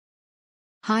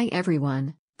Hi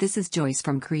everyone, this is Joyce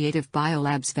from Creative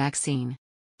Biolabs Vaccine.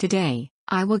 Today,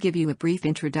 I will give you a brief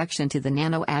introduction to the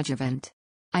Nano Adjuvant.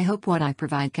 I hope what I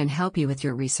provide can help you with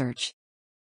your research.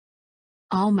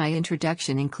 All my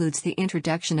introduction includes the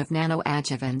introduction of Nano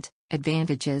Adjuvant,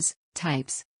 advantages,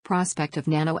 types, prospect of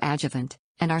Nano Adjuvant,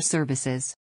 and our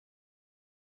services.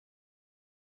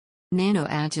 Nano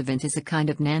Adjuvant is a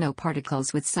kind of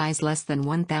nanoparticles with size less than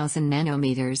 1000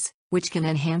 nanometers, which can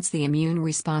enhance the immune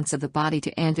response of the body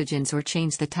to antigens or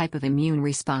change the type of immune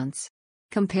response.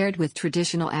 Compared with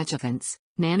traditional adjuvants,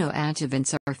 nano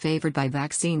adjuvants are favored by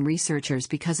vaccine researchers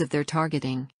because of their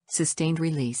targeting, sustained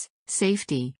release,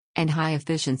 safety, and high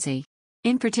efficiency.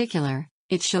 In particular,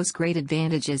 it shows great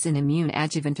advantages in immune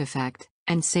adjuvant effect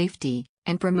and safety,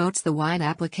 and promotes the wide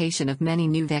application of many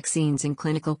new vaccines in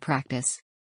clinical practice.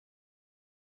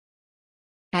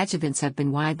 Adjuvants have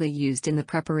been widely used in the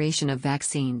preparation of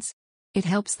vaccines. It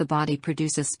helps the body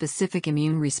produce a specific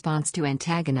immune response to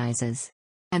antagonizes.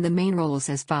 And the main roles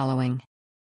as following.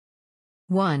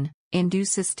 1.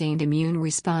 Induce sustained immune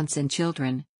response in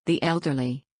children, the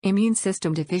elderly, immune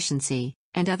system deficiency,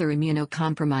 and other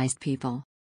immunocompromised people.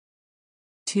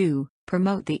 2.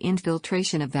 Promote the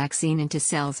infiltration of vaccine into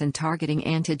cells and targeting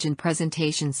antigen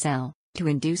presentation cell, to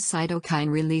induce cytokine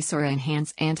release or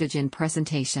enhance antigen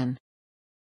presentation.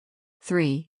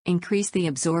 3. Increase the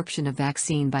absorption of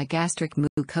vaccine by gastric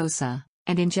mucosa,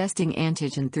 and ingesting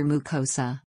antigen through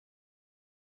mucosa.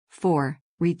 4.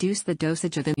 Reduce the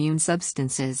dosage of immune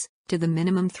substances, to the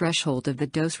minimum threshold of the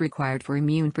dose required for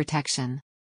immune protection.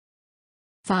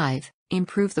 5.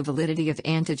 Improve the validity of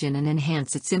antigen and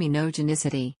enhance its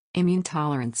immunogenicity, immune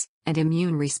tolerance, and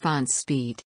immune response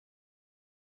speed.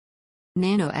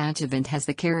 Nanoadjuvant has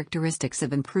the characteristics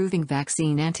of improving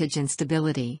vaccine antigen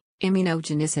stability,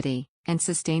 immunogenicity, and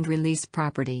sustained release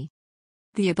property.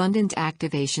 The abundant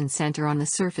activation center on the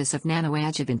surface of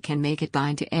nanoadjuvant can make it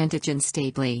bind to antigen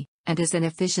stably, and as an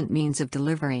efficient means of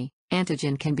delivery,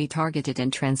 antigen can be targeted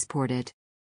and transported.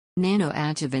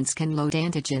 Nanoadjuvants can load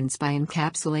antigens by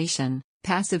encapsulation,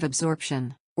 passive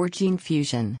absorption, or gene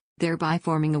fusion, thereby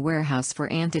forming a warehouse for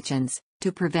antigens,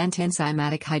 to prevent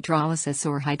enzymatic hydrolysis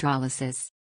or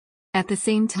hydrolysis. At the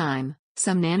same time,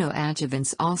 some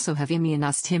nanoadjuvants also have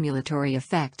immunostimulatory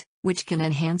effect, which can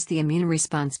enhance the immune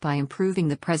response by improving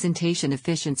the presentation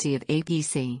efficiency of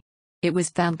APC. It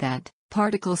was found that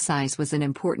particle size was an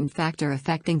important factor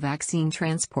affecting vaccine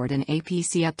transport and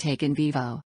APC uptake in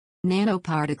vivo.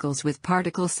 Nanoparticles with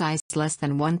particle size less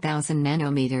than 1000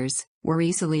 nanometers were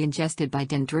easily ingested by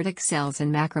dendritic cells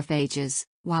and macrophages,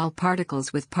 while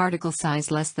particles with particle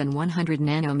size less than 100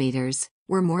 nanometers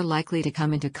were more likely to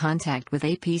come into contact with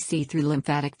APC through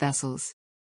lymphatic vessels.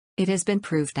 It has been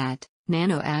proved that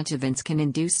nanoadjuvants can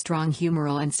induce strong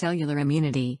humoral and cellular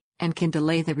immunity, and can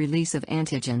delay the release of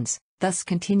antigens, thus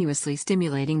continuously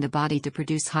stimulating the body to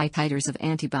produce high titers of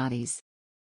antibodies.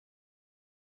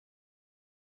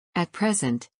 At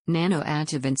present,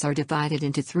 nanoadjuvants are divided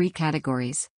into three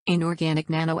categories: inorganic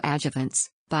nanoadjuvants,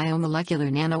 biomolecular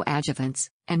nanoadjuvants,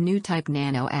 and new type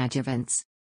nanoadjuvants.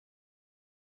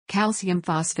 Calcium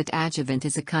phosphate adjuvant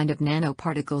is a kind of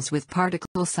nanoparticles with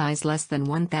particle size less than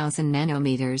 1000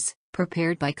 nanometers,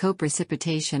 prepared by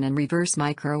coprecipitation and reverse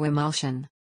microemulsion.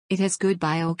 It has good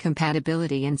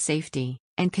biocompatibility and safety,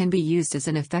 and can be used as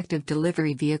an effective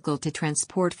delivery vehicle to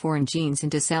transport foreign genes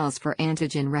into cells for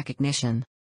antigen recognition.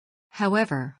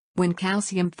 However, when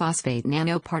calcium phosphate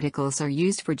nanoparticles are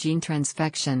used for gene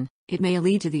transfection, it may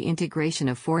lead to the integration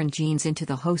of foreign genes into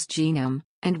the host genome,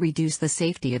 and reduce the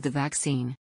safety of the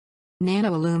vaccine.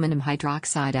 Nanoaluminum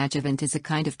hydroxide adjuvant is a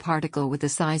kind of particle with a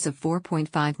size of 4.5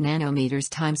 nanometers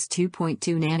times 2.2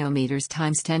 nanometers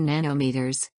times 10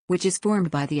 nanometers, which is formed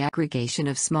by the aggregation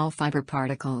of small fiber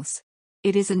particles.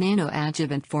 It is a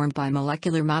nanoadjuvant formed by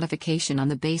molecular modification on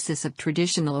the basis of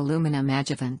traditional aluminum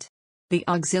adjuvant. The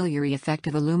auxiliary effect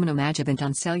of aluminum adjuvant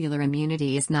on cellular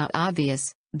immunity is not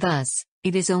obvious, thus,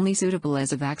 it is only suitable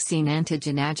as a vaccine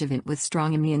antigen adjuvant with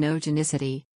strong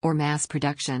immunogenicity, or mass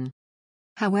production.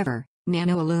 However,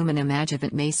 nanoaluminum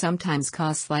adjuvant may sometimes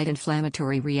cause slight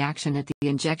inflammatory reaction at the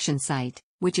injection site,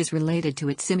 which is related to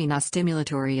its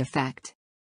immunostimulatory effect.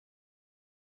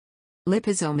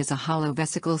 Liposome is a hollow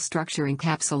vesicle structure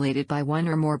encapsulated by one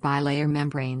or more bilayer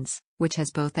membranes, which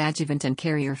has both adjuvant and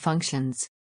carrier functions.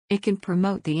 It can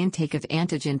promote the intake of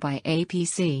antigen by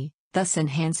APC, thus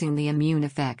enhancing the immune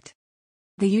effect.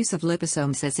 The use of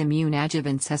liposomes as immune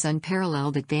adjuvants has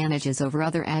unparalleled advantages over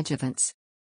other adjuvants.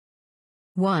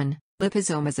 1.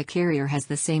 Liposome as a carrier has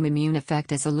the same immune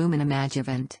effect as aluminum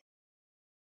adjuvant.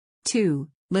 2.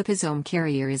 Liposome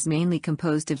carrier is mainly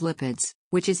composed of lipids,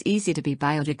 which is easy to be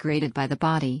biodegraded by the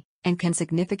body, and can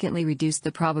significantly reduce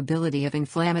the probability of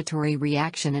inflammatory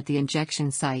reaction at the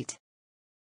injection site.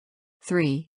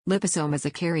 3. Liposome as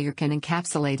a carrier can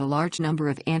encapsulate a large number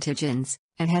of antigens,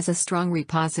 and has a strong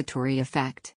repository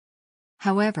effect.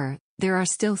 However, there are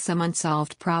still some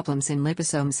unsolved problems in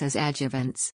liposomes as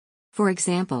adjuvants. For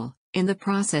example, in the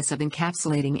process of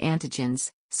encapsulating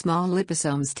antigens, small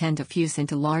liposomes tend to fuse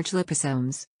into large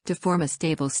liposomes, to form a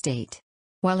stable state.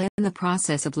 While in the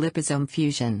process of liposome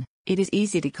fusion, it is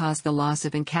easy to cause the loss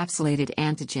of encapsulated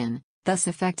antigen, thus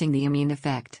affecting the immune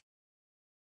effect.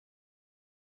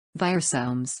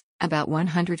 Virosomes, about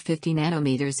 150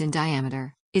 nanometers in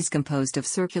diameter, is composed of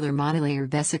circular monolayer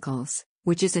vesicles,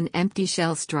 which is an empty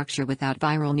shell structure without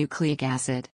viral nucleic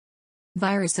acid.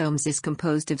 Virosomes is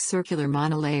composed of circular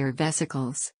monolayer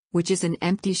vesicles, which is an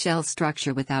empty shell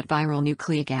structure without viral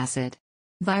nucleic acid.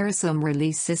 Virosome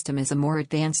release system is a more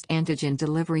advanced antigen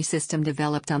delivery system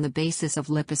developed on the basis of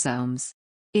liposomes.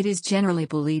 It is generally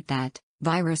believed that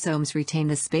virosomes retain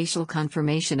the spatial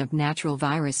conformation of natural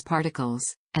virus particles,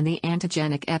 and the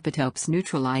antigenic epitopes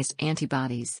neutralized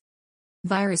antibodies.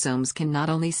 Virosomes can not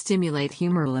only stimulate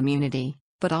humoral immunity,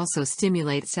 but also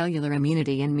stimulate cellular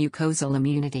immunity and mucosal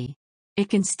immunity. It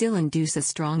can still induce a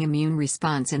strong immune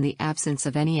response in the absence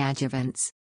of any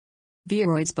adjuvants.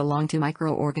 Viroids belong to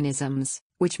microorganisms,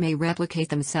 which may replicate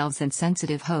themselves in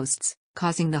sensitive hosts,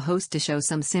 causing the host to show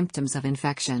some symptoms of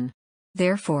infection.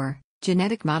 Therefore,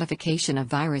 genetic modification of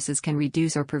viruses can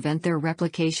reduce or prevent their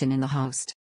replication in the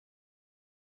host.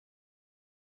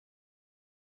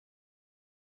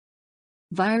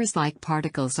 Virus-like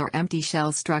particles are empty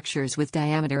shell structures with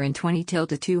diameter in 20 to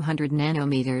 200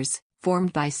 nanometers,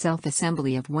 formed by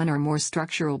self-assembly of one or more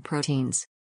structural proteins.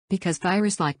 Because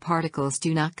virus-like particles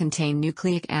do not contain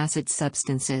nucleic acid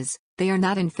substances, they are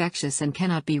not infectious and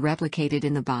cannot be replicated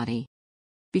in the body.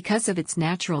 Because of its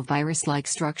natural virus-like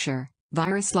structure,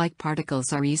 virus-like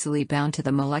particles are easily bound to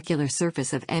the molecular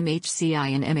surface of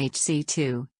MHCI and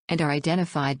MHC2, and are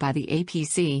identified by the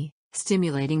APC,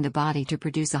 stimulating the body to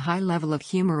produce a high level of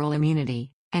humoral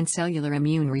immunity and cellular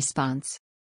immune response.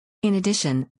 In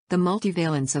addition, the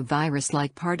multivalence of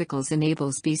virus-like particles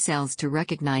enables B cells to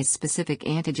recognize specific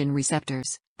antigen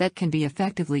receptors that can be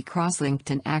effectively cross-linked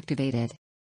and activated.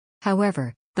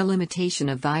 However, the limitation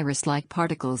of virus-like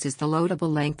particles is the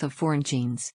loadable length of foreign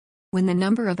genes. When the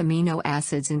number of amino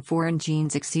acids in foreign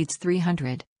genes exceeds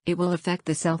 300, it will affect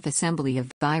the self-assembly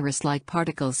of virus-like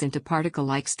particles into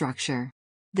particle-like structure.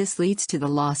 This leads to the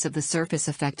loss of the surface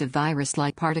effect of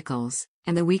virus-like particles,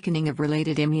 and the weakening of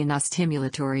related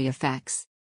immunostimulatory effects.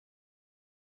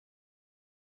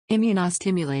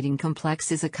 Immunostimulating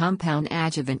complex is a compound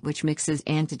adjuvant which mixes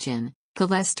antigen,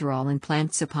 cholesterol and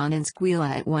plant saponin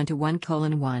squalene at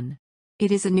 1:1:1.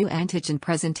 It is a new antigen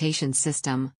presentation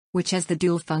system, which has the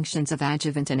dual functions of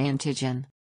adjuvant and antigen.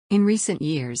 In recent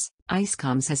years,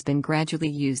 ISCOMS has been gradually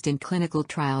used in clinical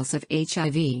trials of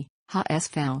HIV,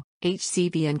 HSV,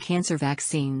 HCV and cancer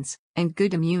vaccines, and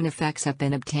good immune effects have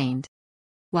been obtained.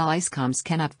 While ISCOMS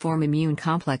cannot form immune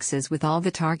complexes with all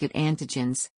the target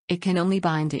antigens, it can only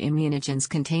bind to immunogens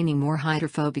containing more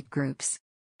hydrophobic groups.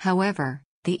 However,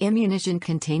 the immunogen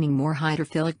containing more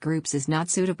hydrophilic groups is not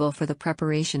suitable for the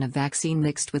preparation of vaccine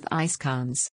mixed with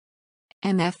ISCOMS.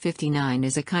 MF59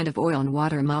 is a kind of oil and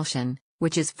water emulsion,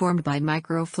 which is formed by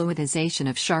microfluidization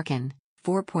of Charcan,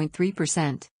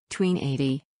 4.3%, tween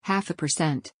 80,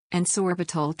 0.5%, and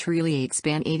sorbitol trileate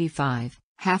span 85,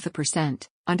 0.5%,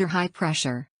 under high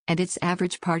pressure, and its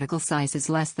average particle size is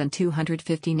less than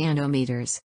 250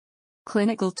 nanometers.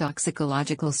 Clinical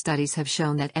toxicological studies have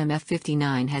shown that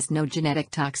MF59 has no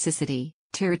genetic toxicity,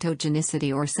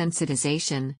 teratogenicity or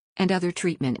sensitization, and other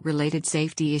treatment-related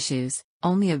safety issues.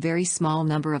 Only a very small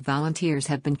number of volunteers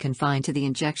have been confined to the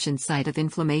injection site of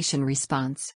inflammation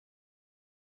response.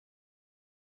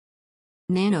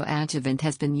 Nano Adjuvant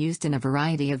has been used in a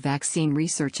variety of vaccine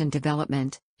research and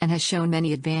development, and has shown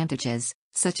many advantages,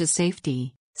 such as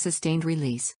safety, sustained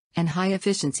release, and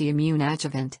high-efficiency immune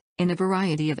adjuvant, in a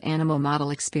variety of animal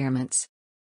model experiments.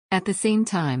 At the same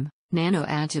time, nano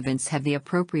adjuvants have the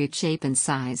appropriate shape and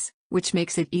size, which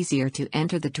makes it easier to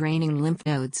enter the draining lymph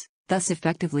nodes, thus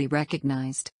effectively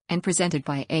recognized and presented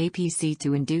by APC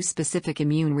to induce specific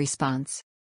immune response.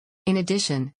 In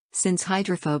addition, since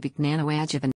hydrophobic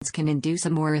nanoadjuvants can induce a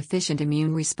more efficient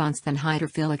immune response than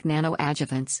hydrophilic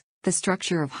nanoadjuvants, the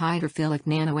structure of hydrophilic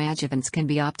nanoadjuvants can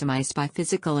be optimized by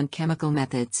physical and chemical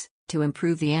methods to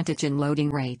improve the antigen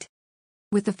loading rate.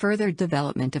 With the further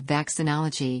development of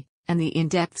vaccinology and the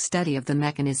in-depth study of the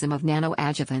mechanism of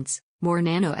nanoadjuvants, more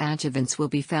nanoadjuvants will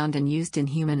be found and used in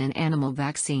human and animal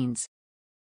vaccines.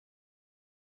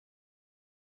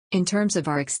 In terms of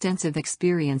our extensive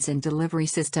experience in delivery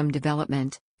system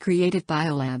development, Creative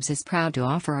Biolabs is proud to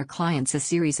offer our clients a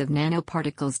series of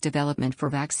nanoparticles development for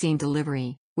vaccine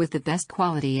delivery, with the best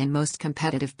quality and most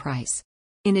competitive price.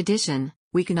 In addition,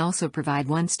 we can also provide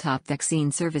one-stop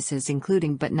vaccine services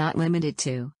including but not limited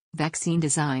to vaccine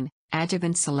design,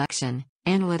 adjuvant selection,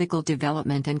 analytical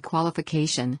development and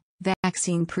qualification,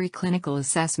 vaccine preclinical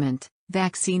assessment,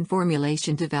 vaccine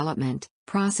formulation development,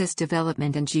 process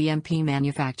development and GMP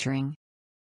manufacturing.